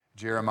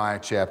Jeremiah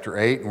chapter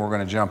 8, and we're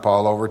going to jump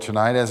all over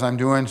tonight. As I'm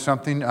doing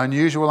something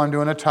unusual, I'm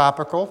doing a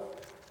topical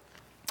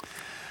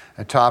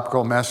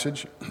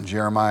message.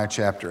 Jeremiah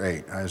chapter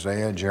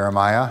 8.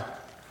 Jeremiah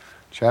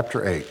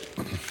chapter 8.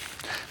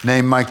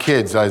 Named my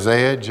kids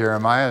Isaiah,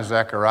 Jeremiah,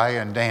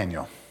 Zechariah, and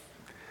Daniel.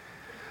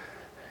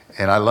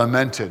 And I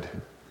lamented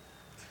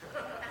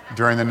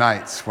during the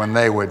nights when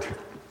they would,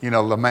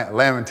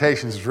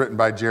 Lamentations is written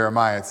by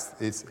Jeremiah.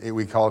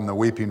 We call him the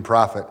weeping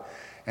prophet.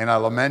 And I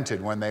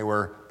lamented when they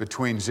were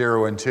between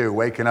 0 and 2,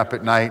 waking up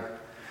at night.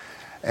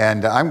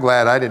 And I'm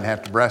glad I didn't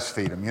have to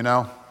breastfeed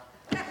them,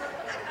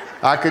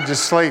 I could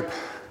just sleep.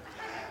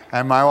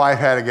 And my wife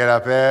had to get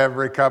up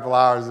every couple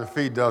hours to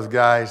feed those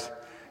guys.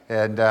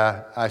 And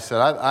I said,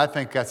 I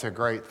think that's a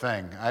great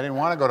thing. I didn't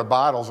want to go to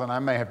bottles, and I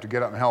may have to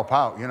get up and help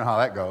out. You know how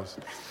that goes.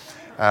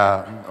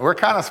 We're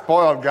kind of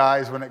spoiled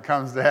guys when it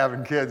comes to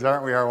having kids,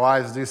 aren't we? Our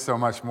wives do so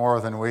much more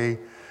than we.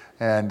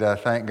 And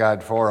thank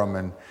God for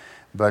them.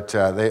 But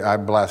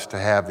I'm blessed to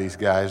have these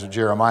guys.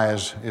 Jeremiah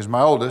is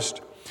my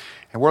oldest.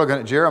 And we're looking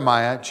at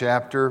Jeremiah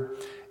chapter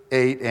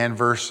 8 and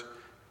verse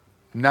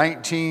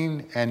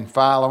 19 and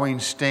following.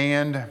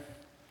 Stand.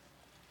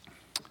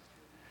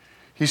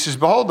 He says,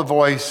 "Behold the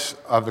voice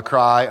of the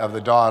cry of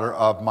the daughter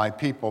of my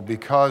people,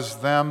 because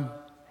of them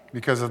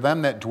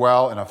that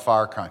dwell in a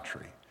far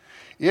country.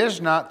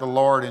 Is not the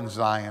Lord in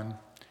Zion?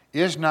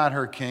 Is not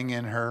her king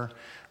in her?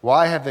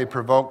 Why have they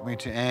provoked me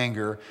to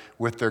anger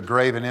with their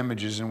graven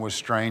images and with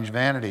strange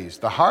vanities?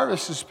 The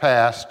harvest is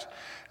past,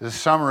 the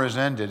summer is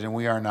ended, and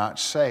we are not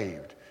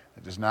saved."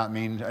 It does not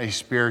mean a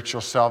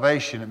spiritual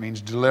salvation. It means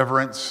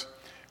deliverance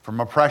from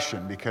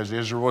oppression, because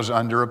Israel was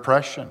under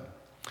oppression.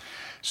 It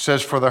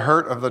says, "For the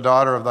hurt of the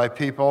daughter of thy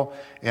people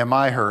am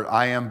I hurt.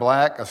 I am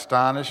black,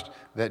 astonished,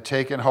 that hath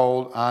taken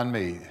hold on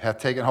me.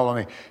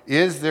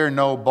 Is there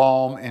no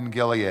balm in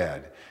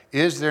Gilead?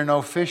 Is there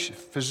no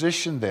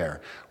physician there?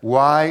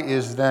 Why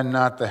is then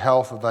not the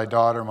health of thy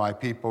daughter, my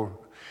people,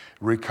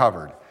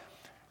 recovered?"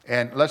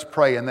 And let's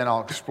pray, and then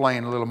I'll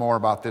explain a little more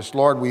about this.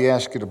 Lord, we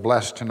ask you to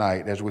bless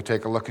tonight as we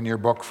take a look in your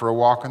book for a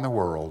walk in the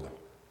world.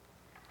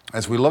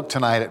 As we look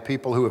tonight at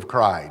people who have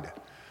cried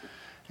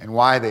and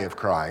why they have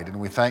cried. And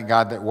we thank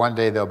God that one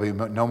day there'll be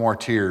no more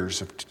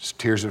tears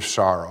of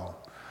sorrow.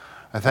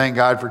 I thank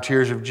God for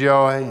tears of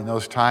joy in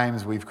those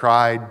times we've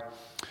cried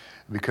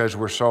because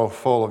we're so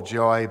full of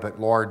joy.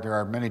 But Lord, there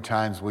are many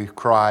times we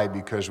cry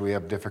because we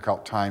have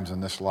difficult times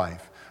in this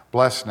life.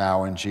 Bless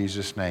now in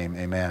Jesus' name,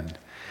 amen.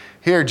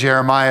 Here,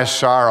 Jeremiah's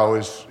sorrow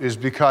is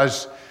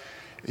because,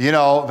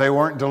 they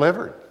weren't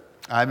delivered.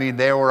 I mean,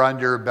 they were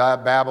under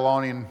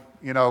Babylonian,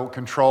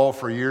 control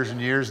for years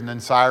and years, and then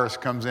Cyrus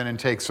comes in and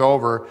takes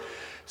over.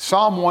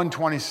 Psalm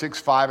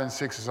 126, 5 and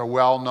 6 is a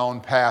well-known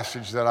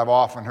passage that I've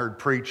often heard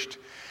preached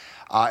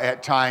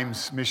at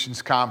times,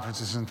 missions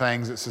conferences and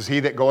things. It says, "He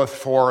that goeth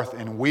forth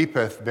and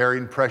weepeth,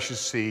 bearing precious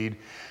seed,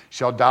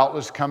 shall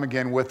doubtless come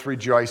again with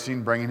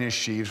rejoicing, bringing his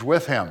sheaves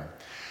with him."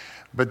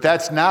 But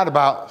that's not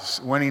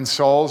about winning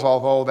souls,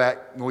 although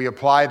that we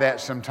apply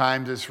that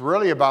sometimes. It's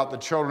really about the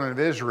children of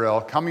Israel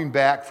coming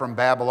back from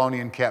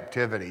Babylonian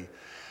captivity,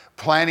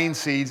 planting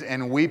seeds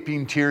and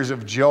weeping tears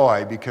of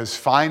joy because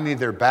finally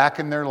they're back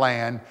in their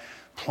land,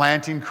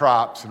 planting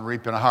crops and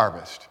reaping a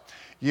harvest.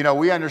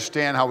 We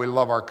understand how we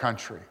love our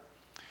country.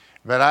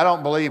 But I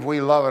don't believe we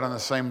love it on the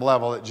same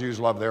level that Jews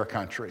love their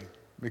country,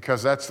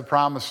 because that's the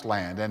promised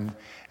land.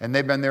 And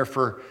they've been there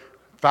for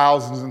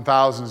thousands and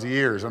thousands of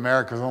years.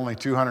 America's only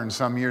 200 and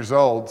some years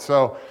old.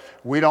 So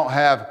we don't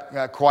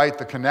have quite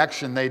the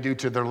connection they do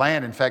to their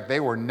land. In fact, they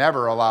were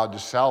never allowed to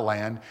sell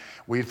land.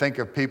 We think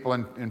of people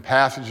in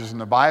passages in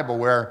the Bible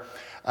where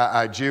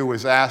a Jew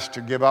was asked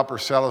to give up or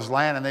sell his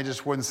land, and they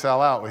just wouldn't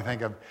sell out. We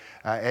think of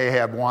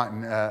Ahab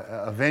wanting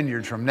a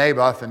vineyard from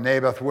Naboth, and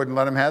Naboth wouldn't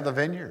let him have the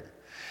vineyard.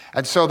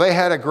 And so they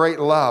had a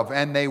great love,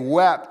 and they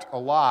wept a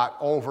lot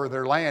over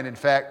their land. In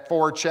fact,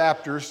 4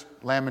 chapters,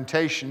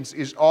 Lamentations,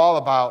 is all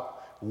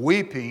about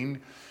weeping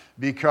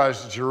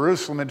because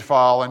Jerusalem had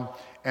fallen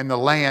and the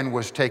land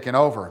was taken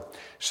over.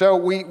 So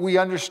we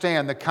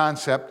understand the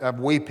concept of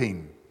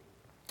weeping.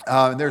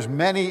 There's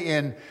many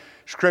in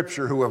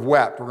Scripture who have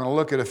wept. We're going to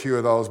look at a few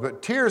of those.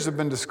 But tears have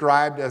been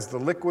described as the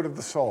liquid of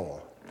the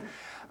soul.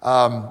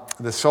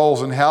 The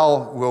souls in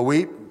hell will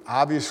weep,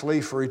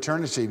 obviously, for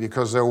eternity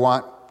because they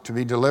want to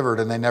be delivered,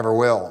 and they never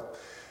will.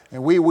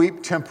 And we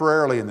weep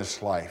temporarily in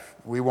this life.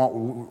 We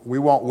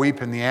won't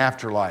weep in the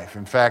afterlife.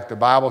 In fact, the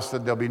Bible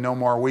said there'll be no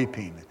more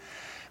weeping.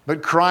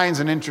 But crying's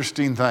an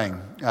interesting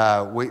thing.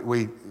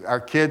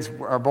 Our kids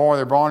are born,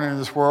 they're born into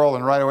this world,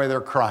 and right away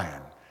they're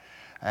crying.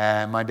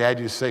 And my dad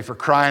used to say, "For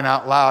crying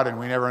out loud," and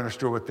we never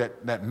understood what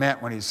that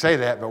meant when he'd say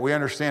that, but we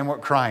understand what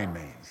crying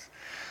means.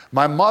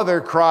 My mother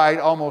cried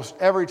almost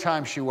every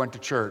time she went to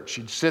church.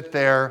 She'd sit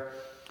there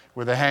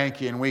with a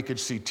hanky, and we could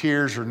see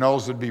tears. Her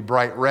nose would be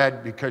bright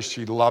red because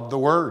she loved the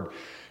Word.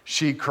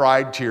 She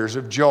cried tears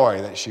of joy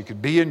that she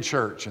could be in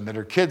church and that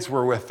her kids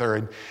were with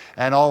her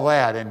and all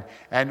that.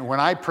 And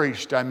when I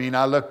preached, I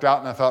looked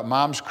out and I thought,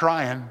 Mom's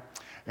crying.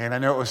 And I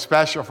knew it was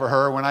special for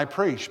her when I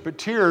preached. But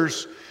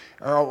tears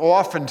are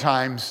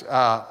oftentimes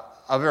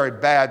a very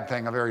bad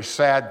thing, a very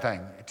sad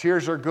thing.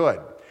 Tears are good.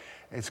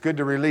 It's good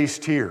to release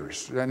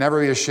tears.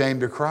 Never be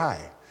ashamed to cry.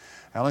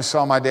 I only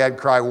saw my dad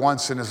cry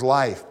once in his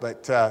life,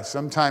 but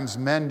sometimes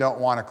men don't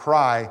want to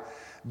cry,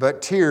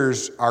 but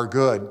tears are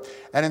good.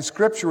 And in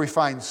Scripture, we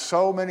find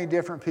so many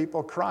different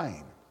people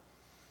crying.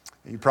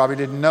 You probably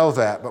didn't know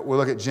that, but we'll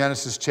look at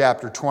Genesis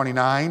chapter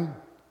 29,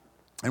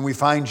 and we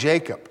find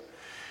Jacob.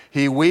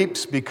 He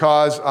weeps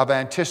because of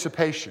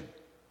anticipation.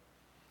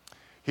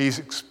 He's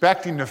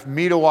expecting to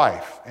meet a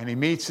wife, and he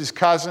meets his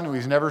cousin who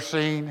he's never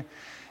seen,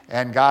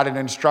 and God had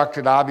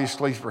instructed,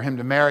 obviously, for him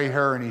to marry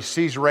her, and he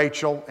sees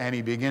Rachel, and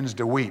he begins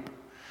to weep.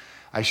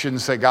 I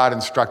shouldn't say God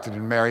instructed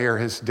him to marry her.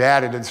 His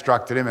dad had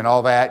instructed him and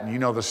all that, and you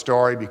know the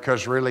story,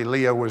 because really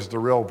Leah was the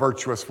real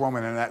virtuous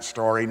woman in that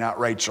story, not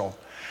Rachel.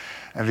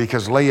 And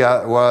because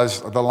Leah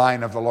was the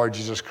line of the Lord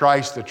Jesus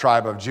Christ, the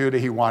tribe of Judah,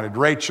 he wanted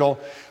Rachel,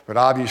 but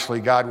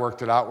obviously God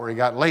worked it out where he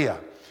got Leah.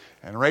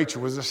 And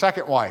Rachel was the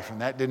second wife,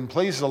 and that didn't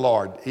please the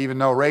Lord. Even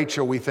though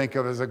Rachel we think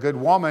of as a good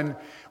woman,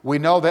 we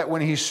know that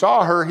when he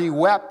saw her, he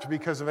wept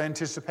because of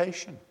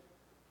anticipation.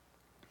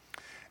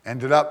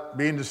 Ended up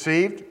being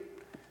deceived,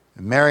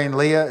 and marrying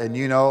Leah, and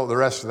you know the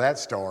rest of that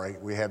story.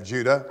 We have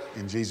Judah,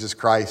 and Jesus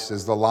Christ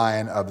is the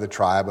Lion of the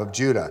tribe of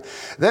Judah.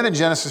 Then in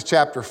Genesis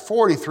chapter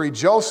 43,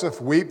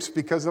 Joseph weeps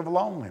because of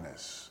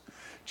loneliness.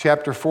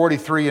 Chapter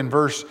 43 and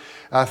verse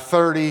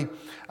 30,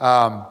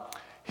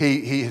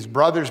 his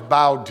brothers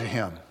bowed to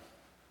him.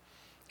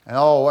 And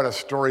oh, what a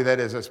story that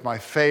is. It's my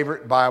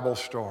favorite Bible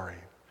story.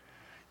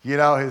 You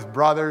know, his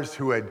brothers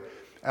who had,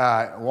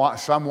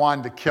 some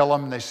wanted to kill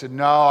him. They said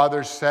no.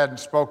 Others said and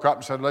spoke up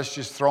and said, let's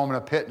just throw him in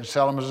a pit and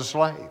sell him as a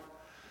slave.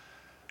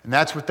 And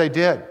that's what they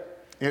did.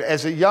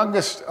 As the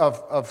youngest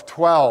of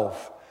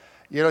 12,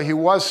 you know, he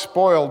was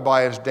spoiled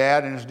by his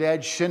dad, and his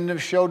dad shouldn't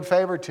have showed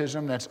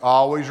favoritism. That's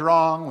always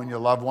wrong when you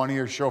love one of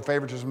your, show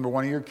favoritism to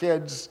one of your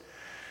kids.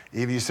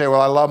 Even you say,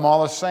 well, I love them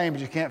all the same,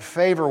 but you can't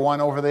favor one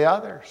over the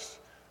others.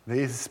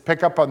 They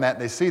pick up on that,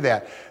 and they see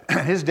that.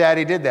 His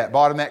daddy did that,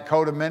 bought him that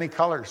coat of many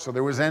colors, so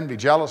there was envy,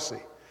 jealousy.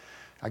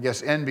 I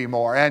guess envy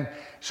more. And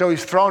so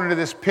he's thrown into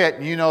this pit,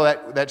 and you know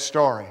that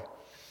story.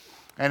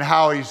 And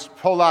how he's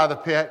pulled out of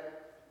the pit,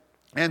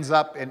 ends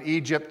up in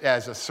Egypt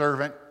as a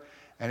servant,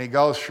 and he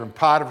goes from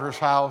Potiphar's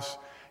house,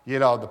 you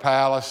know, the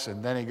palace,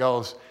 and then he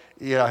goes,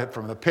 you know,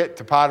 from the pit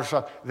to Potiphar's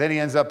house. Then he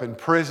ends up in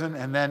prison,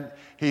 and then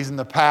he's in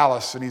the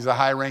palace, and he's a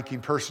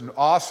high-ranking person.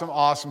 Awesome,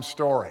 awesome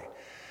story.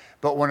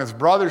 But when his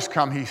brothers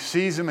come, he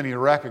sees them and he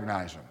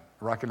recognizes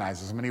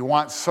them. And he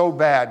wants so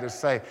bad to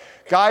say,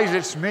 guys,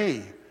 it's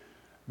me.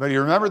 But he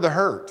remembered the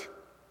hurt.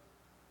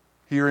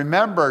 He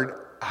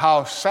remembered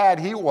how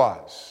sad he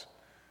was.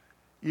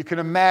 You can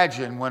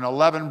imagine when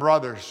 11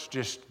 brothers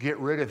just get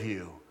rid of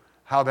you,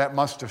 how that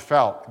must have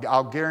felt.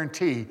 I'll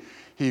guarantee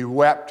he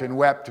wept and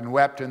wept and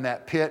wept in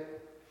that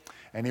pit.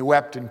 And he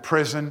wept in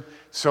prison.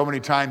 So many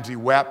times he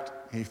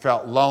wept. He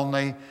felt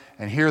lonely.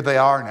 And here they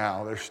are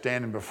now. They're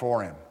standing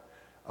before him.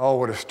 Oh,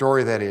 what a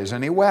story that is.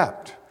 And he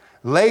wept.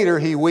 Later,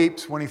 he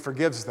weeps when he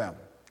forgives them.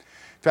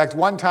 In fact,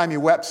 one time he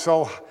wept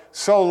so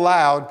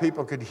loud,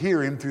 people could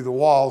hear him through the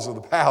walls of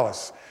the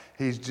palace.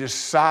 He's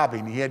just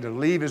sobbing. He had to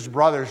leave his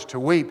brothers to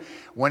weep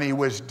when he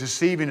was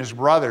deceiving his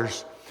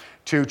brothers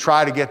to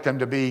try to get them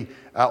to be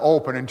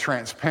open and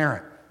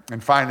transparent.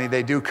 And finally,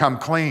 they do come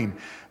clean.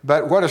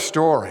 But what a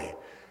story.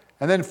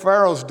 And then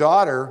Pharaoh's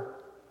daughter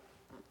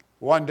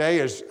one day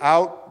is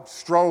out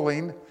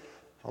strolling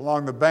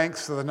along the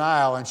banks of the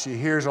Nile, and she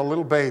hears a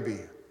little baby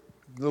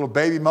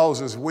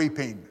Moses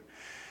weeping.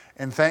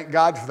 And thank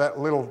God for that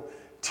little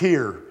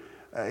tear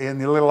in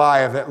the little eye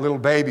of that little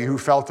baby who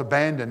felt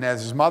abandoned,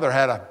 as his mother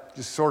had to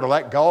just sort of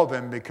let go of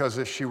him, because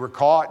if she were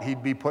caught,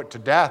 he'd be put to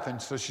death. And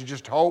so she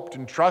just hoped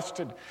and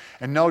trusted.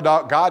 And no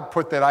doubt God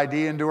put that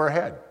idea into her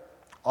head.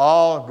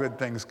 All good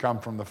things come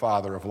from the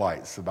Father of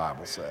lights, the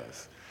Bible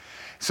says.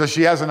 So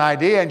she has an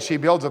idea, and she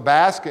builds a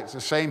basket. It's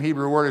the same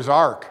Hebrew word as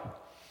ark.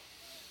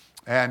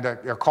 And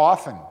a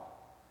coffin.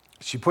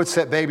 She puts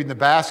that baby in the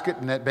basket,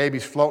 and that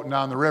baby's floating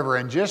down the river.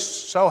 And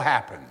just so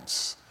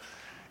happens,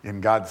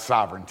 in God's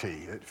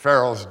sovereignty, that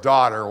Pharaoh's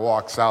daughter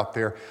walks out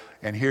there,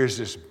 and here's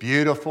this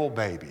beautiful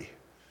baby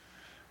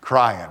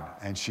crying,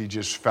 and she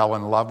just fell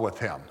in love with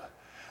him.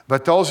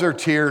 But those are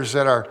tears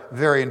that are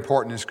very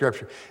important in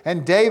Scripture.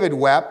 And David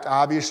wept,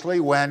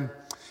 obviously, when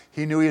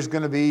he knew he was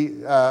going to be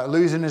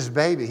losing his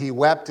baby. He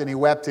wept and he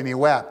wept and he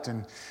wept.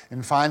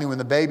 And finally, when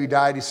the baby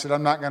died, he said,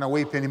 I'm not going to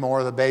weep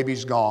anymore. The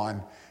baby's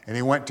gone. And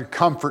he went to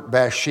comfort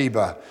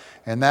Bathsheba.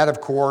 And that,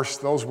 of course,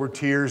 those were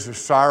tears of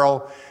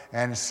sorrow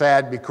and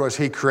sad, because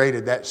he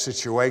created that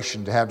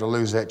situation to have to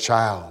lose that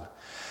child.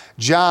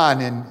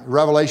 John, in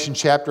Revelation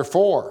chapter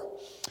 4,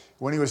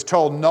 when he was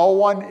told no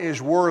one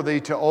is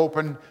worthy to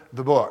open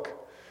the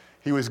book.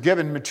 He was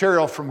given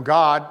material from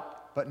God,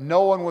 but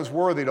no one was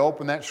worthy to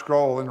open that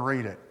scroll and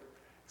read it.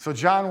 So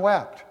John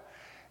wept.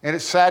 And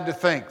it's sad to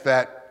think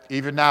that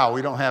even now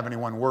we don't have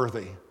anyone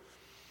worthy.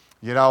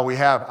 You know,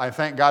 I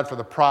thank God for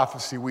the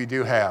prophecy we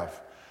do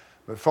have.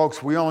 But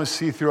folks, we only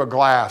see through a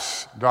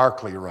glass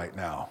darkly right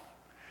now.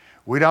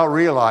 We don't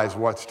realize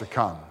what's to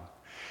come.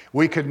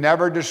 We could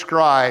never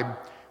describe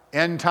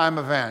end-time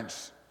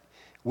events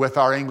with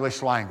our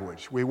English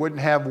language. We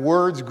wouldn't have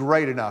words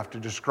great enough to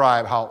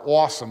describe how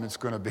awesome it's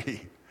going to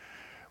be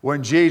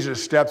when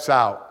Jesus steps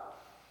out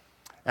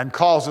and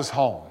calls us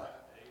home.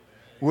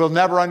 We'll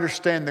never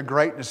understand the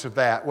greatness of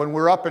that. When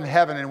we're up in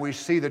heaven and we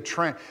see the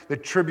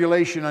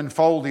tribulation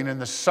unfolding and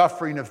the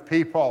suffering of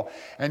people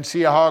and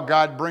see how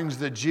God brings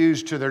the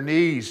Jews to their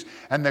knees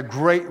and the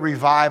great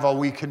revival,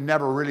 we can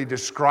never really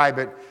describe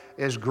it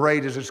as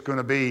great as it's going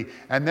to be.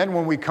 And then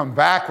when we come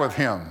back with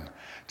Him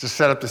to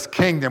set up this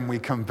kingdom, we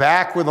come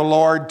back with the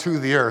Lord to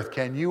the earth.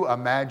 Can you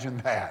imagine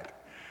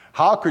that?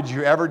 How could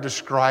you ever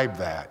describe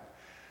that?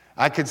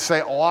 I could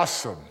say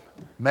awesome,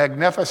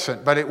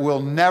 magnificent, but it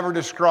will never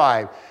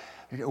describe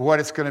what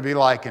it's going to be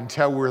like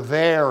until we're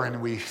there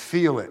and we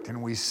feel it and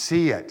we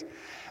see it.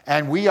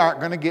 And we aren't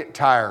going to get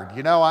tired.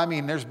 You know, I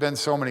mean, there's been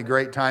so many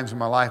great times in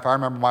my life. I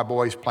remember my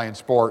boys playing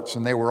sports,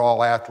 and they were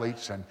all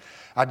athletes, and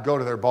I'd go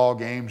to their ball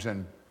games,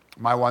 and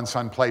my one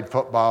son played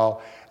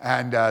football,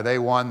 and they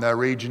won the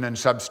region and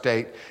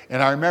sub-state.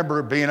 And I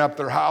remember being up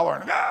there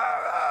hollering,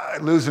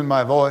 losing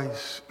my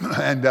voice,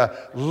 and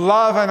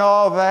loving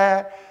all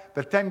that.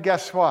 But then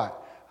guess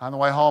what? On the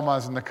way home, I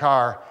was in the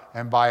car,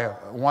 and by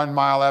 1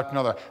 mile after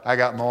another, I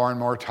got more and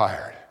more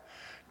tired.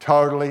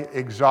 Totally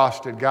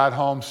exhausted. Got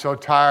home so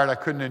tired I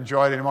couldn't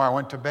enjoy it anymore. I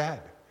went to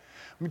bed.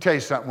 Let me tell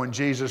you something. When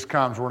Jesus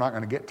comes, we're not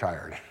going to get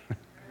tired.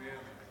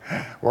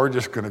 We're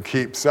just going to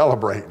keep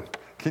celebrating.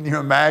 Can you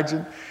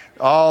imagine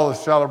all the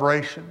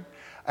celebration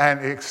and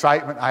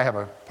excitement? I have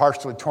a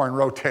partially torn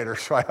rotator,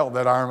 so I held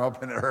that arm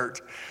up and it hurt.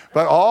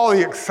 But all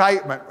the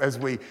excitement as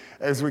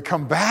we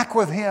come back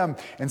with Him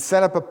and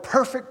set up a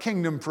perfect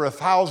kingdom for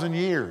 1,000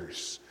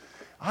 years.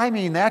 I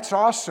mean, that's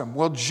awesome.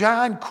 Well,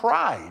 John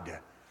cried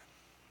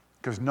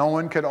because no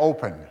one could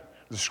open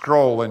the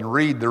scroll and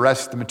read the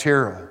rest of the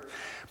material.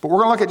 But we're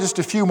going to look at just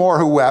a few more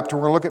who wept, and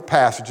we're going to look at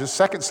passages.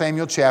 2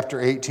 Samuel chapter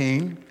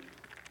 18.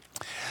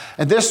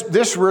 And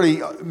this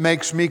really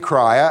makes me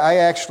cry. I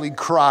actually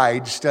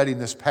cried studying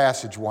this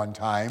passage one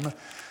time.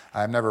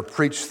 I've never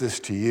preached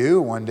this to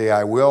you. One day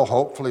I will,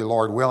 hopefully,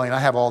 Lord willing. I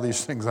have all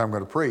these things I'm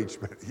going to preach,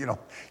 but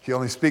you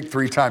only speak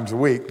 3 times a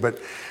week. But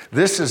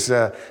this is,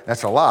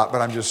 that's a lot,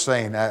 but I'm just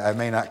saying I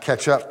may not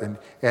catch up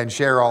and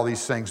share all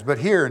these things. But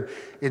here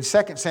in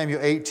 2 Samuel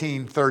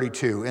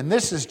 18:32, and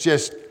this is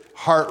just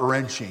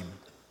heart-wrenching.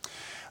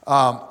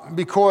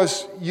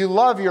 Because you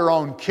love your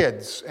own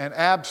kids, and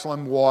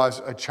Absalom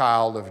was a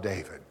child of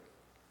David.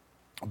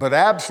 But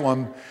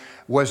Absalom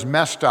was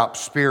messed up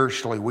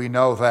spiritually. We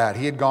know that.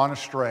 He had gone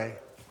astray.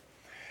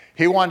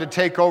 He wanted to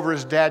take over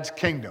his dad's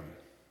kingdom.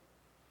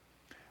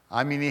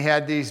 I mean, he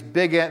had this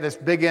big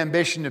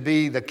ambition to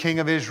be the king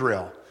of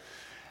Israel.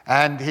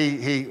 And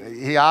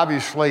he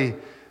obviously,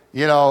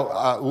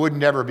 would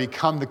never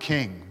become the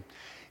king.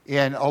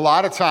 And a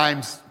lot of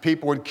times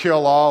people would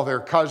kill all their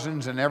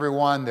cousins and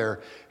everyone,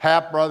 their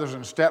half-brothers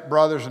and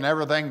step-brothers and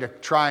everything to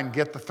try and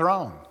get the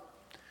throne.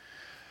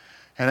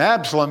 And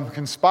Absalom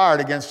conspired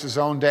against his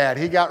own dad.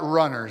 He got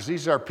runners.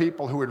 These are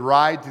people who would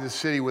ride through the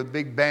city with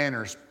big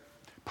banners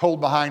pulled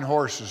behind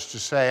horses to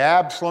say,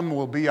 Absalom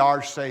will be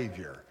our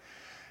savior.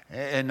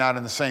 And not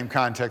in the same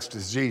context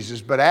as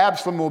Jesus, but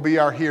Absalom will be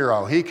our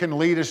hero. He can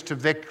lead us to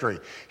victory.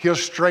 He'll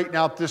straighten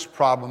out this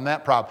problem,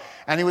 that problem.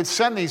 And he would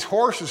send these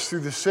horses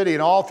through the city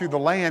and all through the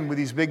land with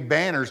these big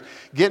banners,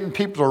 getting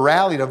people to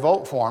rally to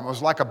vote for him. It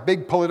was like a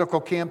big political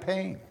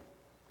campaign.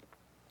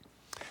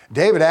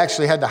 David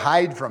actually had to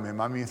hide from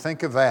him. I mean,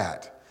 think of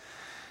that.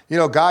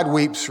 God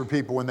weeps for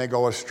people when they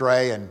go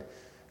astray, and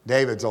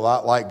David's a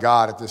lot like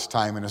God at this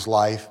time in his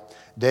life.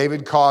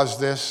 David caused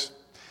this,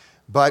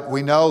 but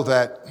we know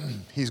that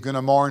he's going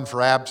to mourn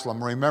for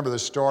Absalom. Remember the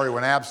story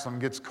when Absalom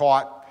gets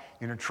caught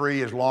in a tree,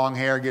 his long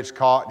hair gets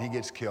caught, and he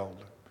gets killed.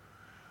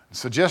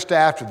 So just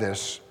after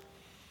this,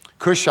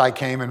 Cushai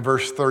came in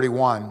verse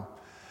 31,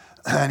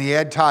 and he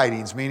had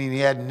tidings, meaning he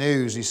had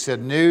news. He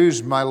said,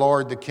 news, my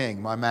lord the king,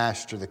 my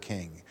master the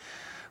king.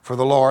 For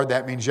the Lord,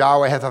 that means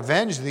Yahweh, hath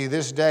avenged thee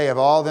this day of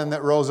all them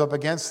that rose up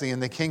against thee.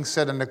 And the king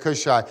said unto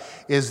Cushai,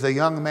 is the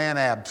young man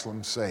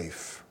Absalom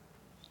safe?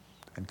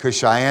 And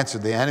Cushai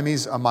answered, the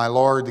enemies of my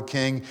lord the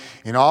king,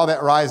 and all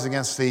that rise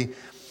against thee,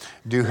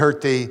 do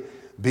hurt thee,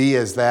 be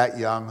as that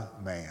young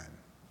man.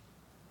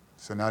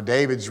 So now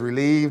David's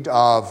relieved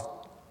of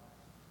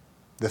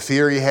the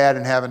fear he had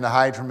in having to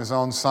hide from his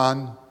own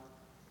son,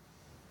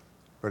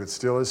 but it's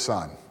still his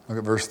son. Look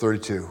at verse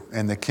 32.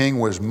 And the king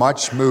was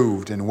much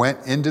moved and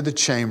went into the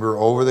chamber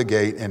over the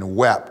gate and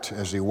wept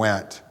as he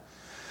went.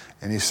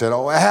 And he said,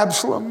 oh,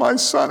 Absalom, my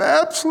son,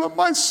 Absalom,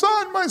 my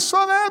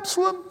son,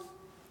 Absalom.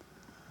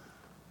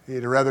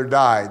 He'd rather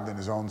died than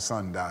his own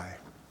son die.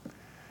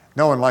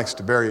 No one likes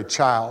to bury a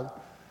child.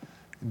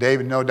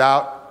 David, no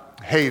doubt,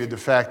 hated the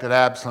fact that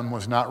Absalom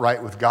was not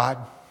right with God.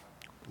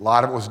 A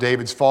lot of it was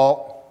David's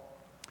fault.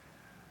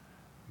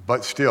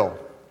 But still,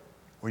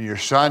 when your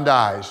son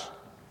dies,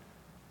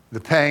 the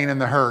pain and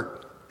the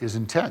hurt is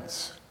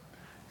intense.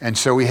 And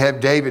so we have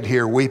David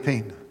here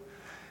weeping.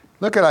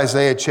 Look at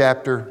Isaiah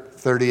chapter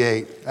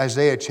 38.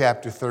 Isaiah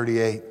chapter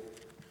 38.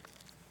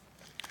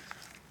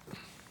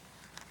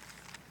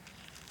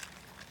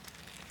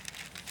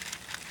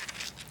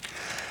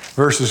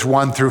 verses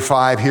 1 through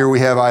 5. Here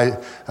we have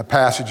a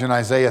passage in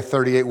Isaiah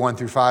 38, 1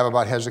 through 5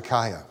 about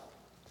Hezekiah.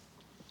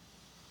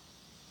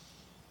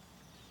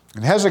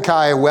 And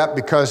Hezekiah wept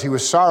because he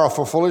was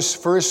sorrowful for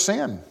his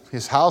sin.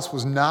 His house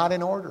was not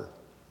in order.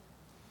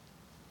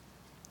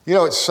 You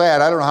know, it's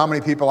sad. I don't know how many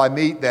people I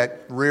meet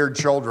that reared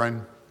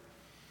children.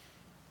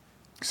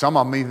 Some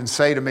of them even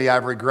say to me, I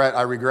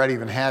regret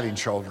even having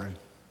children.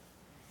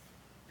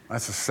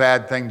 That's a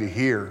sad thing to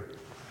hear.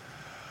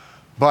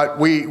 But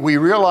we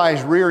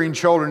realize rearing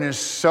children is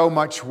so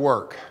much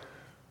work.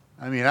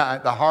 I mean,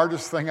 the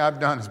hardest thing I've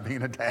done is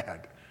being a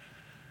dad.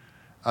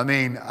 I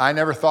mean, I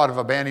never thought of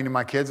abandoning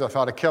my kids. I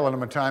thought of killing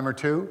them a time or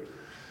two,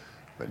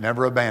 but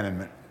never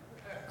abandonment.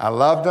 I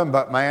loved them,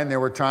 but man, there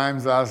were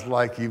times I was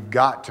like, you've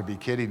got to be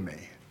kidding me.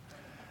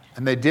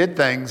 And they did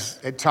things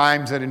at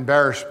times that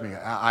embarrassed me.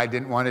 I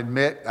didn't want to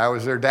admit I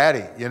was their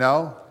daddy, you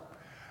know.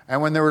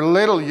 And when they were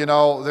little, you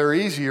know, they're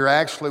easier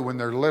actually when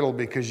they're little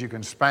because you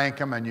can spank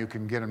them and you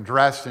can get them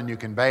dressed and you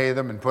can bathe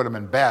them and put them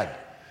in bed.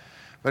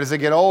 But as they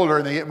get older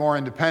and they get more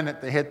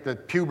independent, they hit the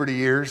puberty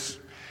years,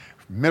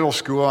 middle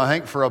school. I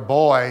think for a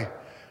boy,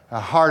 the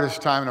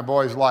hardest time in a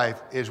boy's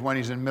life is when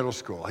he's in middle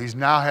school. He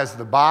now has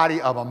the body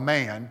of a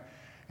man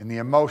and the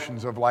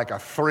emotions of like a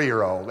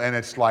 3-year-old. And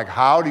it's like,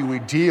 how do we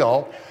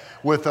deal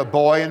with a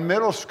boy in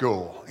middle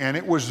school? And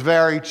it was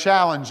very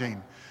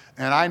challenging.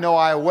 And I know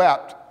I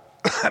wept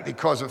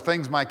because of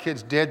things my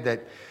kids did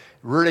that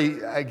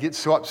really I get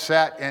so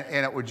upset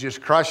and it would just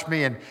crush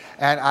me. And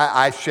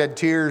I shed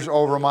tears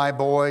over my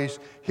boys.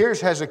 Here's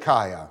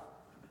Hezekiah.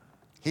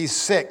 He's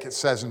sick, it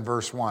says in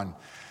verse 1.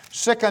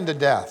 Sick unto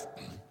death.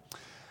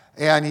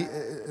 And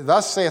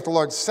thus saith the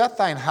Lord, set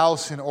thine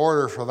house in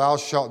order, for thou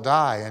shalt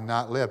die and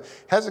not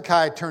live.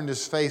 Hezekiah turned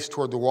his face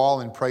toward the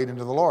wall and prayed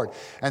unto the Lord,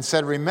 and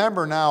said,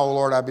 remember now, O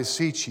Lord, I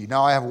beseech ye.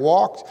 Now I have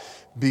walked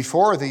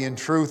before thee in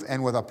truth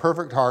and with a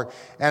perfect heart,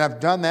 and have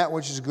done that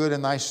which is good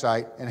in thy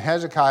sight. And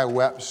Hezekiah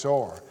wept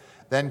sore.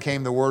 Then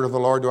came the word of the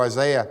Lord to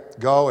Isaiah,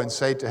 go and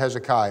say to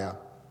Hezekiah,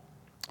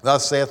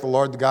 thus saith the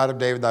Lord, the God of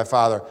David thy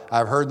father, I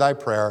have heard thy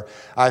prayer,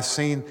 I have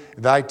seen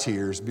thy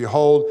tears.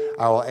 Behold,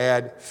 I will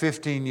add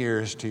 15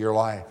 years to your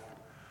life.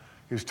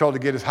 He was told to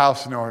get his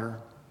house in order,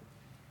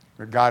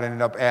 but God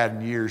ended up adding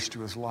years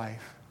to his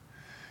life.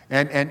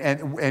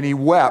 And he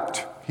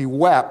wept. He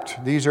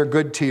wept. These are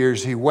good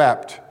tears. He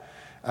wept.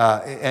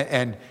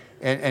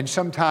 And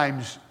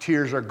sometimes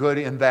tears are good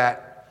in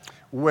that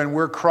when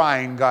we're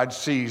crying, God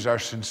sees our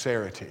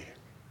sincerity.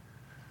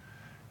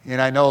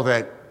 And I know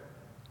that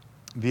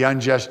the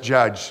unjust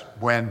judge,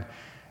 when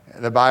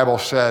the Bible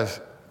says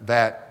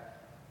that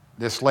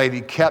this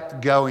lady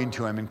kept going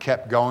to him and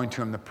kept going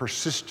to him, the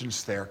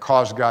persistence there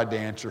caused God to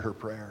answer her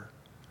prayer.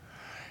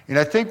 And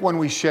I think when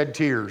we shed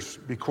tears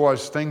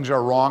because things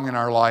are wrong in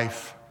our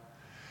life,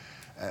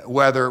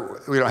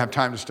 whether we don't have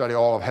time to study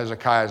all of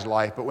Hezekiah's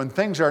life, but when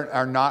things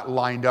are not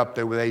lined up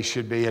the way they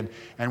should be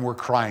and we're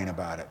crying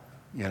about it,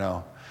 you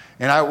know.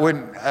 And I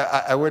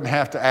wouldn't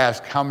have to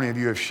ask how many of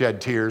you have shed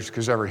tears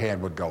because every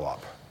hand would go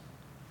up.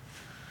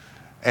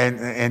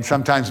 And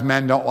sometimes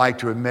men don't like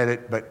to admit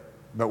it,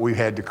 but we've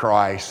had to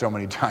cry so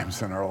many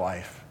times in our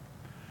life.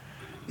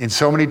 And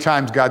so many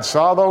times God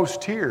saw those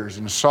tears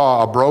and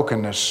saw a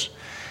brokenness.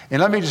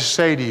 And let me just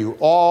say to you,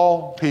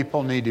 all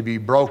people need to be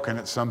broken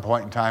at some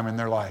point in time in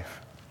their life.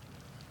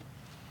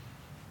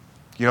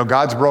 You know,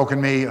 God's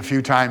broken me a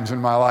few times in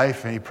my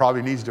life, and he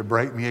probably needs to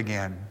break me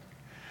again.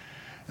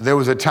 There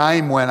was a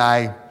time when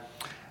I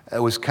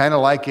was kind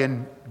of like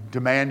in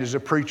demand as a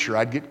preacher.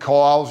 I'd get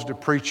calls to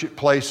preach at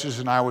places,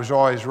 and I was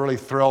always really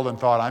thrilled and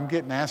thought, I'm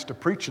getting asked to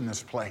preach in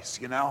this place,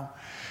 you know.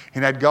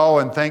 And I'd go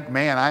and think,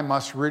 man, I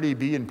must really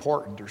be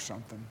important or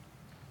something.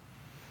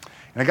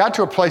 And I got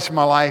to a place in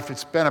my life,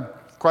 it's been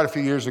quite a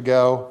few years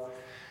ago,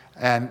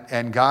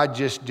 and God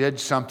just did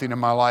something in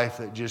my life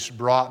that just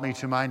brought me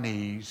to my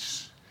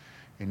knees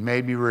and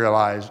made me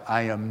realize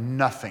I am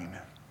nothing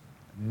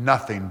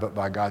but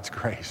by God's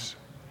grace,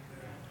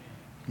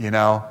 you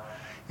know.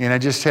 And I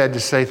just had to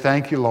say,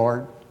 thank you,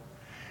 Lord.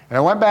 And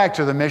I went back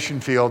to the mission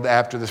field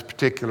after this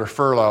particular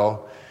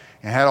furlough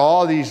and had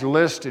all these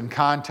lists and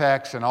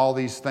contacts and all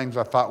these things.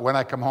 I thought, when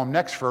I come home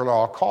next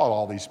furlough, I'll call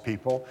all these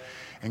people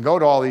and go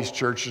to all these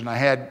churches. And I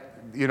had,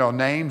 you know,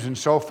 names and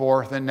so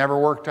forth, and it never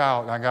worked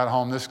out. I got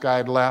home, this guy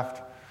had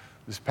left.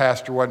 This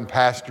pastor wasn't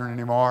pastoring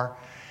anymore.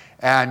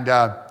 And,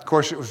 of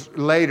course, it was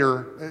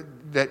later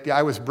that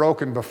I was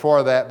broken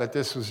before that, but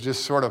this was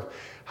just sort of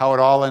how it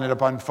all ended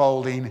up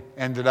unfolding,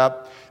 ended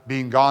up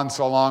being gone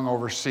so long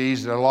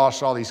overseas that I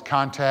lost all these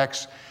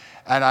contacts.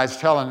 And I was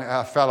telling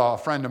a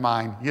friend of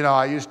mine, you know,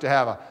 I used to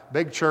have a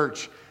big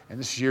church, and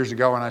this is years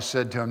ago, and I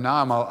said to him,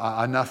 now I'm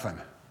a nothing.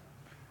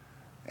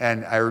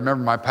 And I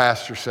remember my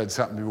pastor said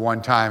something to me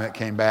one time that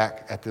came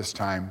back at this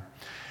time.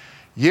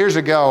 Years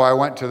ago, I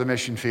went to the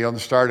mission field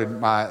and started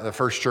the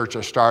first church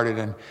I started,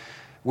 and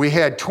we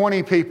had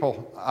 20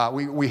 people.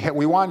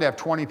 We wanted to have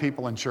 20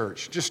 people in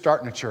church, just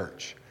starting a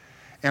church.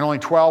 And only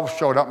 12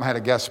 showed up and had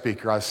a guest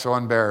speaker. I was so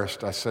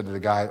embarrassed. I said to the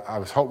guy, I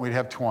was hoping we'd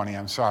have 20.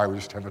 I'm sorry, we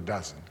just have a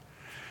dozen.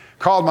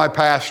 Called my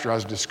pastor. I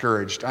was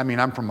discouraged. I mean,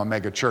 I'm from a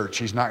mega church.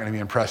 He's not going to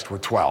be impressed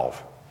with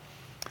 12.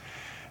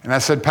 And I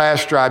said,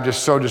 Pastor, I'm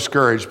just so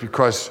discouraged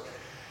because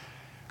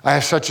I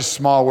have such a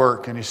small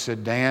work. And he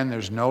said, Dan,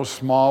 there's no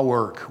small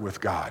work with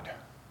God.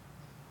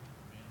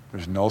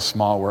 There's no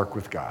small work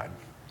with God.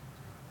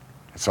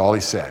 That's all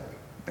he said.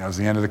 That was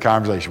the end of the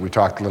conversation. We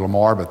talked a little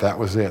more, but that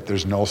was it.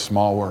 There's no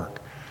small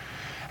work.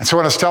 And so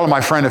when I was telling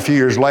my friend a few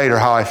years later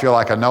how I feel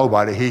like a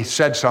nobody, he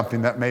said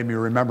something that made me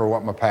remember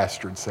what my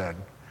pastor had said.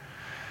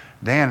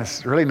 Dan,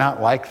 it's really not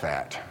like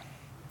that.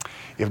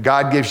 If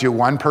God gives you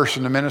one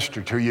person to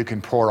minister to, you can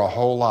pour a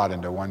whole lot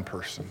into one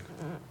person.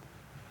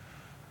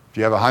 If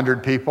you have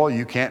 100 people,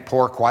 you can't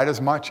pour quite as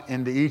much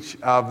into each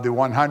of the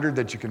 100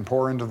 that you can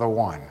pour into the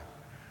one.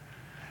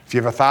 If you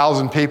have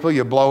 1,000 people,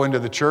 you blow into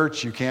the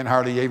church, you can't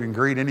hardly even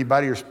greet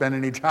anybody or spend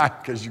any time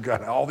because you've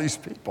got all these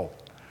people.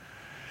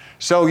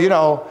 So,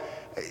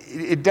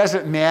 it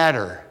doesn't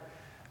matter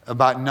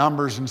about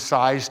numbers and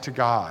size to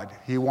God.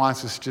 He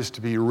wants us just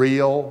to be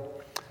real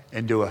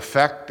and to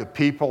affect the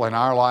people in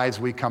our lives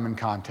we come in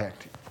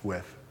contact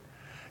with.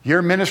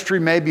 Your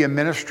ministry may be a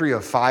ministry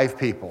of 5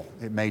 people.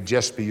 It may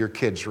just be your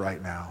kids right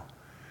now.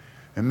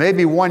 And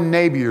maybe one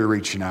neighbor you're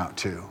reaching out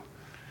to.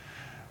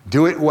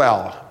 Do it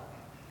well,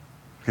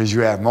 because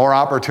you have more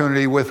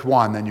opportunity with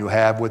 1 than you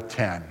have with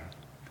 10.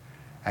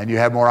 And you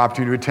have more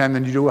opportunity with 10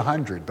 than you do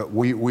 100. But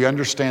we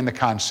understand the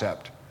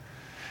concept.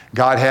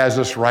 God has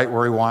us right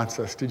where he wants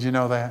us. Did you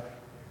know that?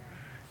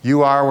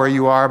 You are where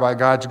you are by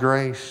God's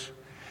grace.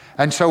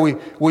 And so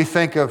we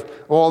think of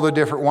all the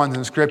different ones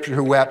in Scripture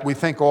who wept. We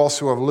think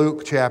also of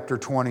Luke chapter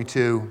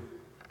 22.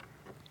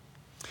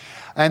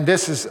 And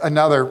this is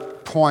another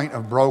point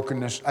of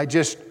brokenness. I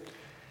just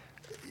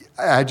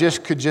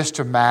could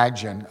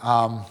imagine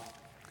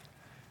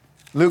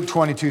Luke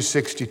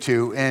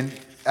 22:62. And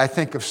I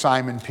think of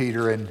Simon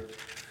Peter, and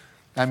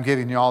I'm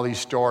giving you all these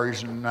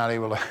stories and I'm not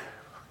able to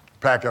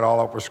back it all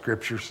up with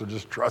Scripture, so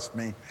just trust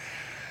me.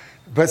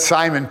 But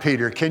Simon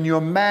Peter, can you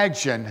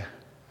imagine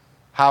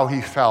how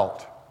he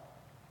felt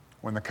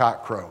when the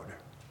cock crowed,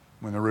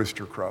 when the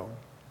rooster crowed?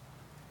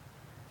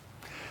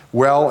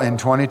 Well, in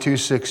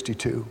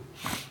 22:62,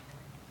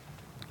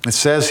 it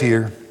says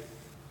here,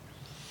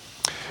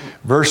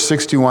 verse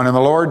 61, and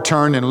the Lord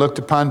turned and looked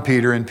upon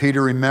Peter, and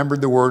Peter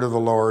remembered the word of the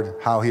Lord,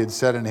 how he had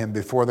said unto him,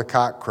 before the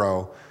cock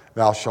crow,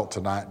 thou shalt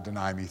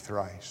deny me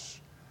thrice.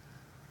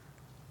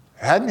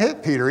 It hadn't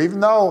hit Peter. Even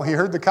though he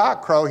heard the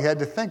cock crow, he had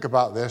to think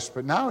about this,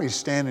 but now he's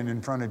standing in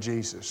front of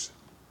Jesus.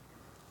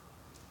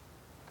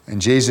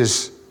 And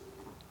Jesus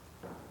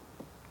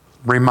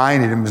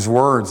reminded him his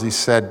words. He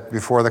said,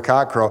 before the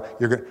cock crow,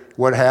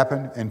 what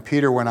happened? And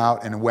Peter went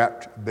out and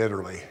wept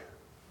bitterly.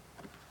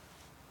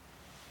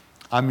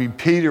 I mean,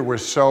 Peter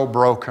was so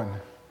broken.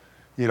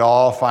 It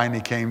all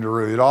finally came to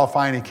roost. It all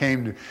finally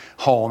came to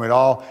home.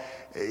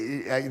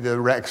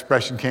 The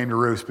expression came to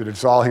roost, but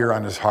it's all here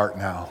on his heart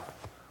now.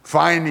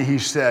 Finally, he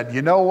said,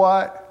 you know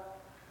what?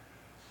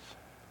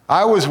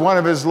 I was one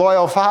of his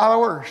loyal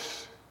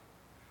followers.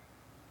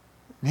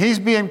 He's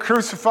being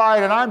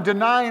crucified, and I'm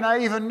denying I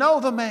even know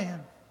the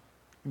man.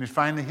 And it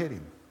finally hit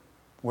him.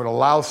 What a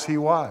louse he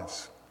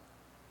was.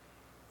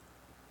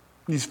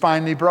 He's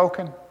finally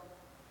broken.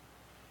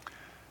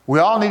 We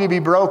all need to be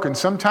broken.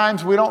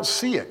 Sometimes we don't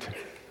see it.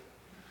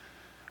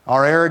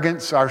 Our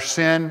arrogance, our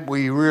sin,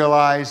 we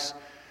realize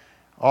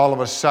all of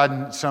a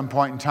sudden at some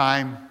point in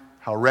time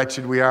how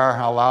wretched we are,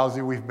 how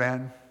lousy we've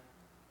been.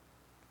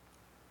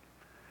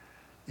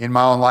 In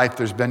my own life,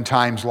 there's been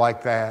times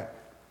like that.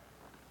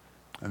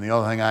 And the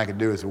only thing I could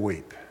do is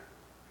weep.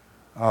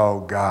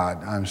 Oh,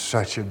 God, I'm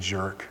such a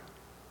jerk.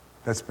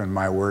 That's been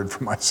my word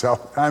for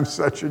myself. I'm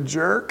such a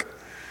jerk.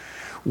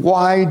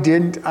 Why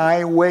didn't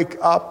I wake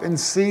up and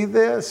see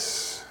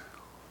this?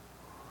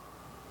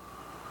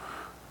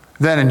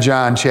 Then in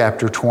John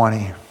chapter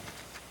 20,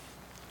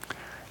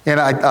 and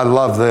I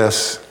love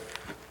this.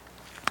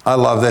 I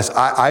love this.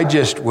 I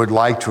just would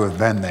like to have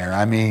been there.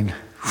 I mean,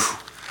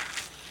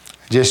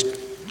 just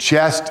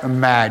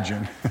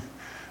imagine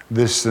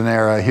this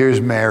scenario.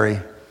 Here's Mary,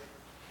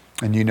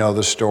 and you know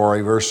the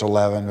story, verse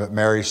 11. But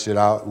Mary stood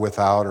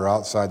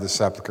outside the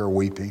sepulcher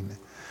weeping.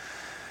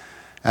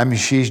 I mean,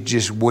 she's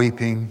just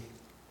weeping.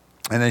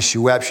 And as she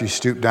wept, she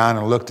stooped down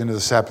and looked into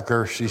the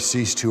sepulcher. She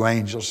sees 2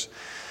 angels.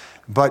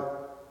 But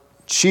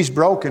she's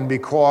broken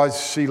because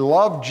she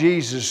loved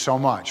Jesus so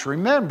much.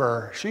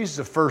 Remember, she's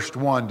the first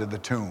one to the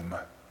tomb.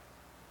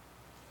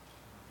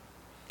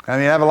 I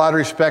mean, I have a lot of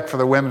respect for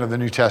the women of the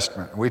New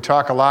Testament. We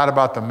talk a lot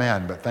about the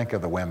men, but think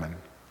of the women.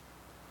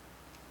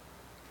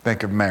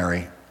 Think of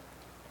Mary.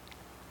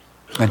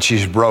 And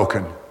she's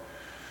broken.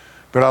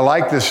 But I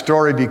like this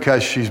story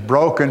because she's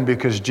broken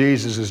because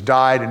Jesus has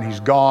died and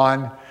he's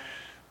gone.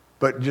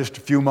 But just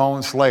a few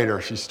moments later,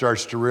 she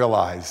starts to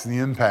realize the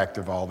impact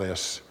of all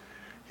this.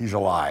 He's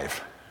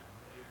alive.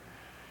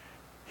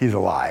 He's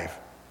alive.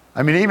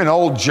 I mean, even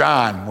old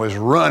John was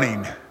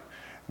running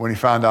when he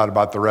found out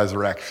about the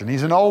resurrection.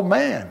 He's an old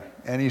man,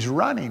 and he's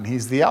running.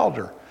 He's the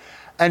elder,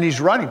 and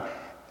he's running.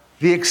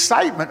 The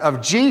excitement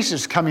of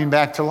Jesus coming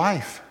back to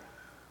life.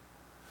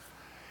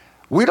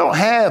 We don't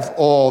have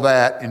all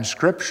that in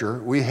Scripture.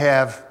 We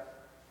have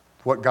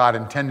what God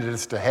intended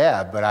us to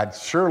have, but I'd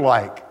sure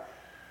like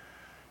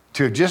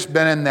to have just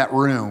been in that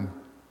room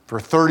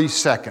for 30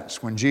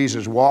 seconds when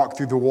Jesus walked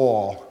through the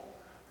wall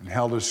and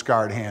held his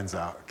scarred hands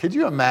out. Could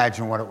you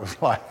imagine what it was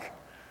like?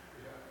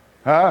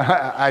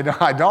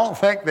 I don't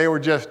think they were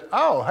just,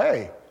 oh,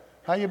 hey,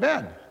 how you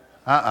been?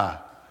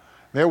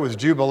 There was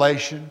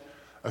jubilation,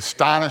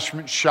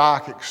 astonishment,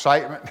 shock,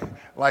 excitement,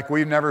 like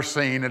we've never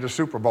seen at a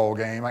Super Bowl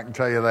game, I can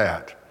tell you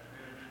that.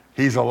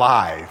 He's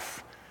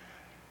alive.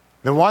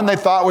 The one they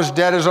thought was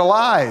dead is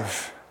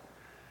alive.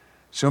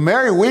 So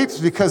Mary weeps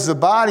because the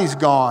body's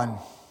gone.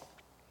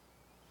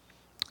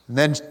 And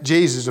then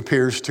Jesus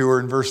appears to her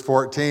in verse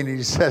 14, and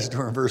he says to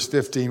her in verse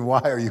 15,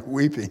 why are you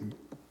weeping?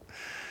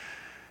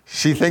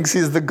 She thinks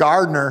he's the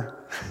gardener.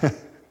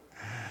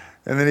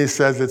 And then he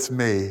says, it's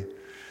me.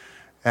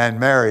 And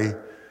Mary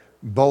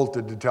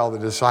bolted to tell the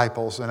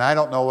disciples. And I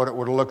don't know what it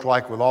would have looked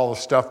like with all the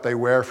stuff they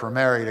wear for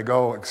Mary to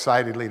go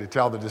excitedly to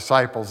tell the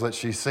disciples that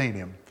she's seen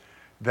him.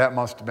 That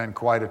must have been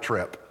quite a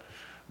trip,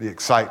 the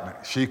excitement.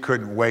 She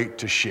couldn't wait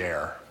to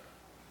share.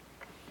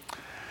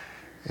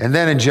 And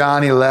then in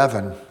John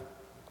 11,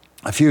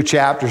 a few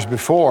chapters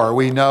before,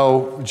 we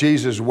know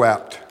Jesus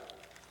wept.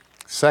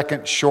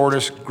 Second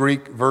shortest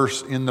Greek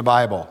verse in the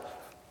Bible.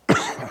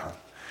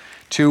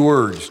 2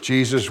 words,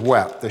 Jesus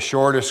wept. The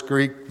shortest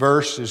Greek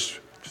verse is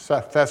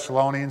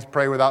Thessalonians,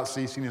 pray without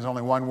ceasing, is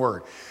only 1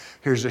 word.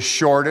 Here's the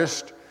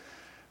shortest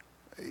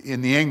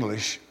in the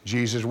English,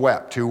 Jesus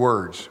wept, 2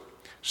 words.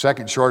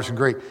 Second shortest in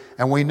Greek.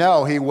 And we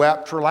know he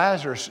wept for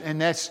Lazarus, and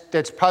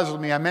that's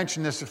puzzled me. I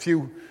mentioned this a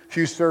few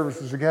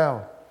services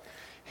ago.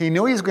 He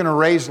knew he was going to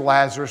raise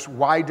Lazarus.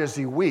 Why does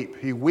he weep?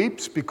 He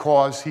weeps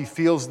because he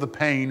feels the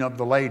pain of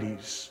the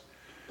ladies.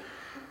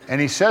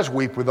 And he says,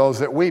 weep with those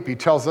that weep. He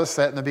tells us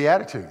that in the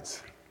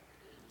Beatitudes.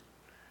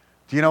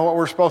 Do you know what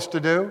we're supposed to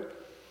do?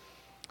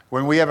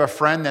 When we have a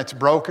friend that's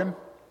broken,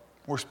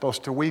 we're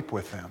supposed to weep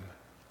with them.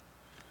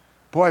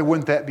 Boy,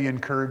 wouldn't that be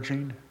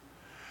encouraging?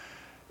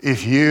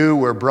 If you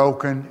were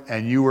broken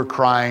and you were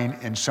crying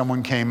and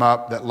someone came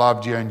up that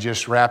loved you and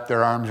just wrapped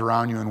their arms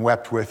around you and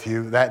wept with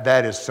you,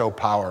 that is so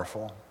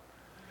powerful.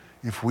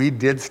 If we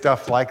did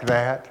stuff like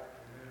that,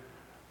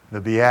 the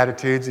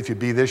Beatitudes, if you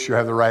be this, you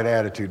have the right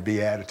attitude,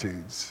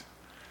 Beatitudes.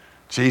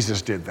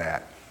 Jesus did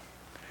that.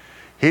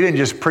 He didn't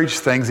just preach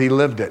things, he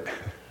lived it.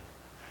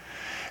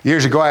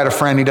 Years ago, I had a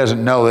friend, he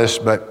doesn't know this,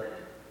 but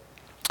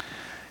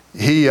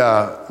he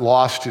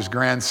lost his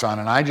grandson,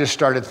 and I just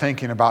started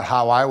thinking about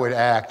how I would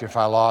act if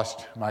I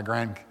lost my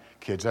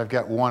grandkids. I've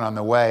got 1 on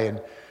the way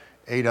and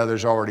 8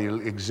 others already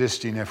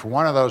existing. If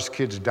one of those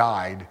kids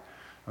died,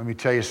 let me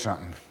tell you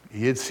something.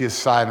 You'd see a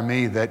side of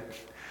me that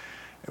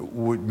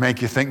would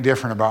make you think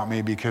different about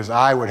me, because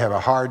I would have a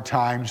hard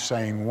time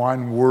saying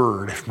 1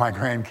 word if my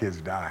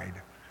grandkids died.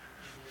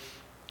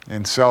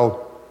 And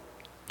so,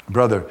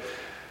 Brother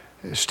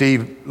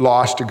Steve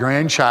lost a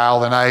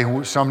grandchild,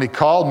 and somebody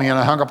called me, and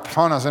I hung up the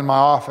phone. I was in my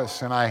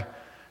office, and I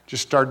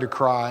just started to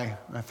cry.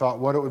 I thought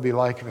what it would be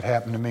like if it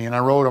happened to me. And I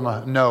wrote him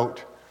a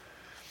note,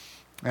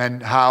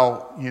 and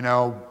how,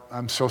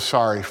 I'm so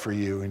sorry for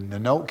you. And the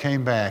note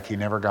came back. He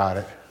never got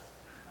it.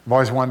 I've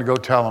always wanted to go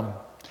tell him,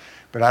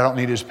 but I don't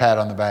need his pat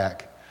on the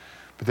back.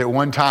 But that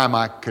one time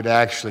I could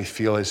actually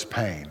feel his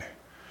pain.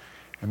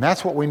 And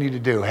that's what we need to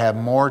do, have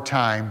more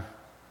time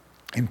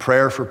in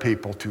prayer for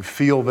people to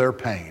feel their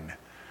pain,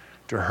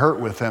 to hurt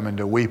with them and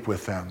to weep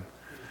with them.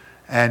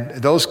 And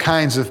those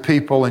kinds of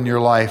people in your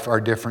life are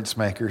difference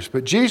makers.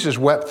 But Jesus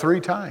wept 3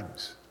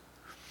 times.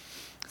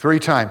 3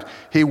 times.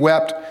 He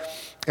wept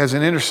as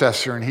an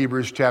intercessor in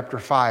Hebrews chapter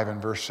 5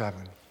 and verse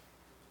 7.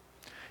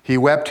 He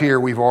wept here,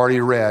 we've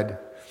already read.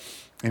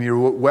 And he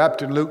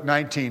wept in Luke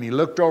 19. He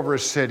looked over a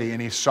city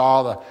and he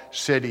saw the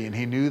city and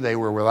he knew they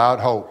were without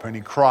hope, and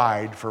he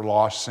cried for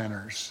lost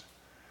sinners.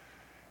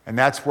 And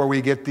that's where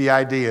we get the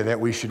idea that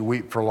we should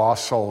weep for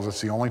lost souls.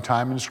 It's the only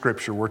time in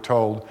Scripture we're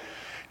told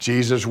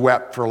Jesus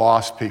wept for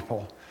lost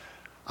people.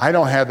 I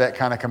don't have that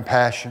kind of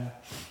compassion.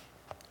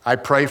 I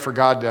pray for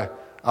God to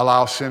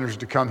allow sinners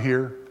to come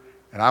here,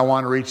 and I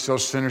want to reach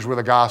those sinners with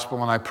the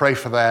gospel, and I pray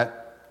for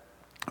that.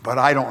 But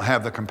I don't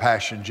have the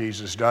compassion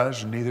Jesus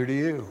does, and neither do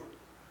you.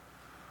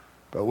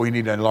 But we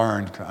need to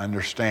learn to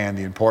understand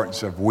the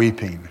importance of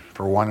weeping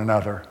for one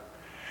another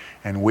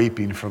and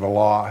weeping for the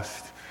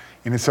lost.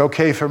 And it's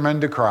okay for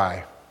men to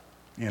cry,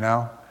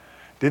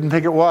 Didn't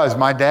think it was.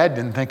 My dad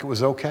didn't think it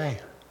was okay.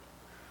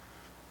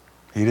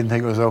 He didn't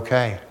think it was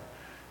okay.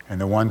 And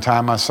the one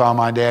time I saw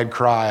my dad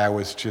cry, I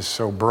was just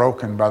so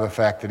broken by the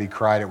fact that he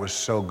cried. It was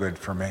so good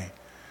for me.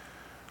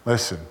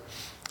 Listen,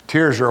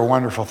 tears are a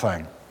wonderful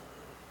thing.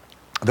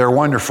 They're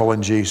wonderful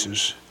in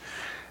Jesus.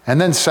 And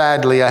then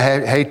sadly,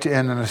 I hate to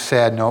end on a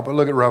sad note, but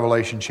look at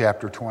Revelation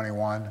chapter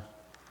 21.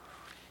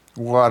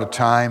 We're out of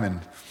time,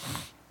 and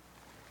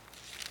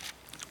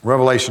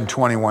Revelation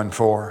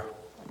 21:4.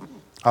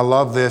 I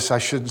love this. I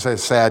shouldn't say a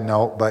sad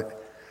note,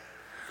 but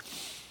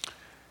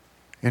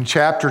in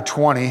chapter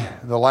 20,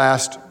 the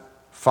last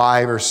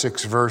 5 or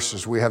 6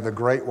 verses, we have the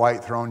great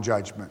white throne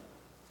judgment.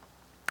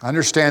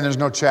 Understand there's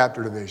no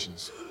chapter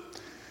divisions.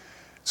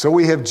 So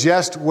we have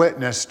just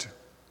witnessed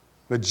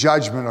the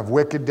judgment of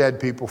wicked dead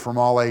people from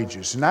all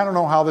ages. And I don't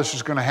know how this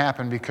is going to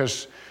happen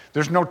because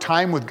there's no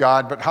time with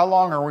God, but how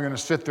long are we going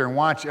to sit there and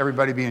watch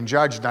everybody being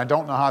judged? And I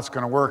don't know how it's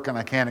going to work, and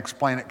I can't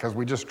explain it because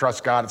we just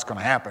trust God it's going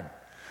to happen.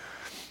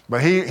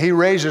 But he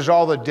raises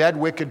all the dead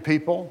wicked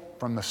people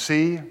from the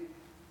sea,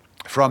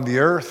 from the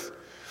earth.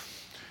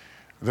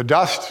 The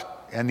dust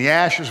and the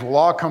ashes will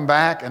all come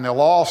back, and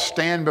they'll all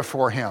stand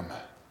before him.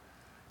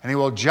 And he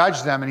will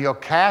judge them, and he'll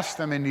cast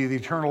them into the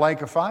eternal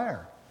lake of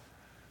fire.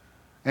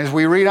 And as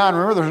we read on,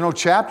 remember there's no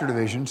chapter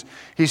divisions.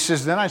 He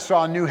says, then I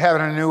saw a new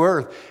heaven and a new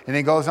earth. And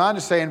he goes on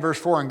to say in verse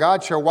 4, and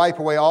God shall wipe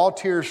away all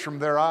tears from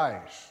their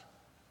eyes.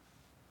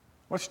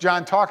 What's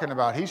John talking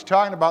about? He's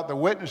talking about the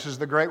witnesses of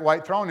the great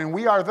white throne, and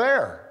we are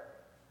there.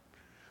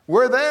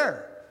 We're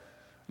there.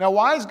 Now,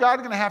 why is God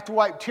going to have to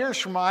wipe tears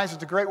from my eyes at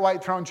the great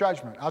white throne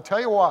judgment? I'll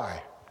tell you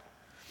why.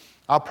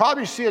 I'll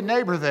probably see a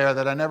neighbor there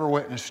that I never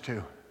witnessed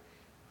to.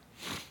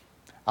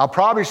 I'll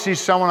probably see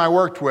someone I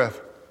worked with,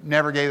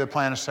 never gave the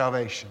plan of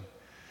salvation.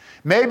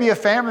 Maybe a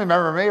family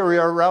member, maybe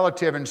a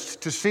relative, and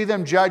to see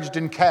them judged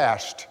and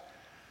cast.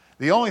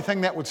 The only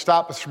thing that would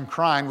stop us from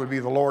crying would be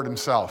the Lord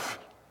himself.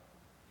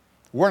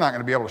 We're not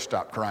going to be able to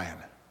stop crying.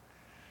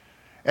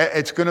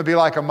 It's going to be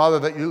like a mother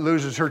that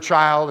loses her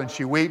child and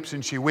she weeps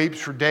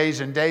for days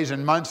and days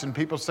and months, and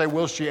people say,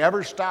 will she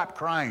ever stop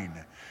crying?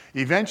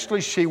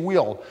 Eventually she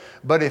will.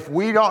 But if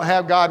we don't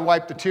have God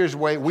wipe the tears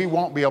away, we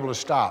won't be able to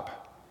stop.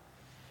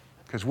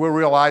 Because we'll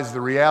realize the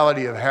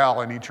reality of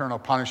hell and eternal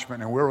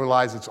punishment, and we'll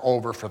realize it's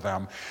over for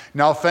them.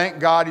 Now, thank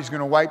God he's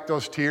going to wipe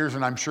those tears,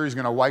 and I'm sure he's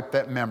going to wipe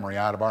that memory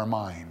out of our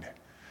mind.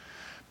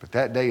 But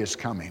that day is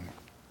coming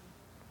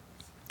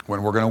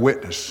when we're going to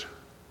witness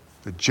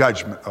the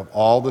judgment of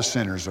all the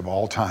sinners of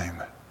all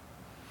time.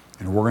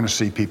 And we're going to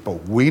see people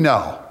we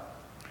know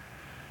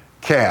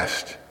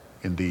cast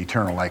in the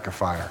eternal lake of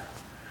fire.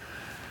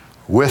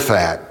 With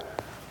that,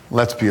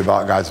 let's be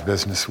about God's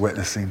business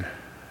witnessing.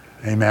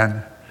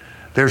 Amen.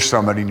 There's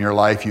somebody in your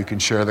life you can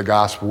share the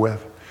gospel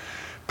with.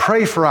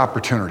 Pray for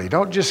opportunity.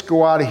 Don't just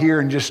go out of here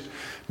and just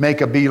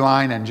make a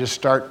beeline and just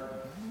start,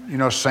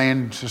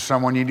 saying to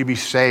someone you need to be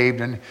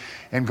saved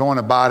and going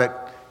about it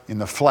in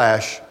the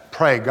flesh.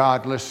 Pray,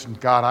 God, listen,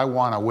 God, I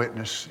want a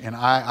witness, and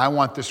I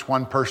want this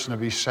one person to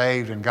be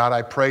saved, and God,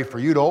 I pray for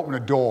you to open a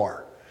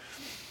door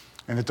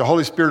and that the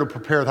Holy Spirit will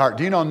prepare the heart.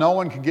 Do you know no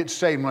one can get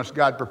saved unless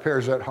God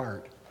prepares that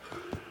heart?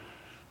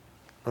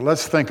 But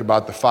let's think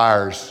about the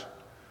fires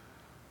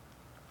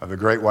of the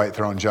great white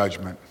throne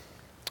judgment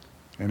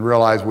and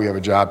realize we have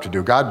a job to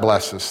do. God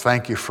bless us.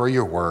 Thank you for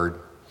your word.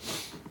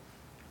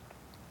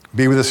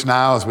 Be with us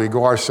now as we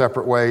go our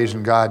separate ways,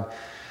 and God,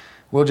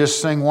 we'll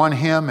just sing one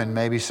hymn, and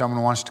maybe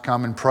someone wants to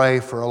come and pray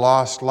for a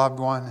lost loved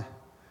one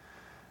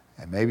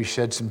and maybe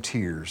shed some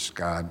tears.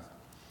 God,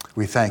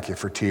 we thank you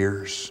for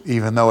tears,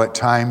 even though at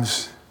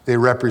times they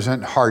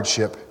represent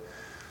hardship.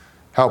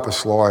 Help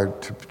us,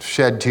 Lord, to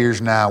shed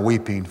tears now,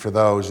 weeping for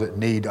those that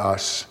need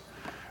us,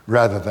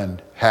 rather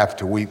than have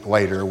to weep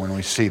later when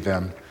we see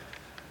them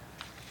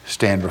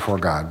stand before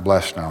God.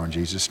 Bless now in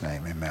Jesus'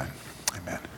 name. Amen. Amen.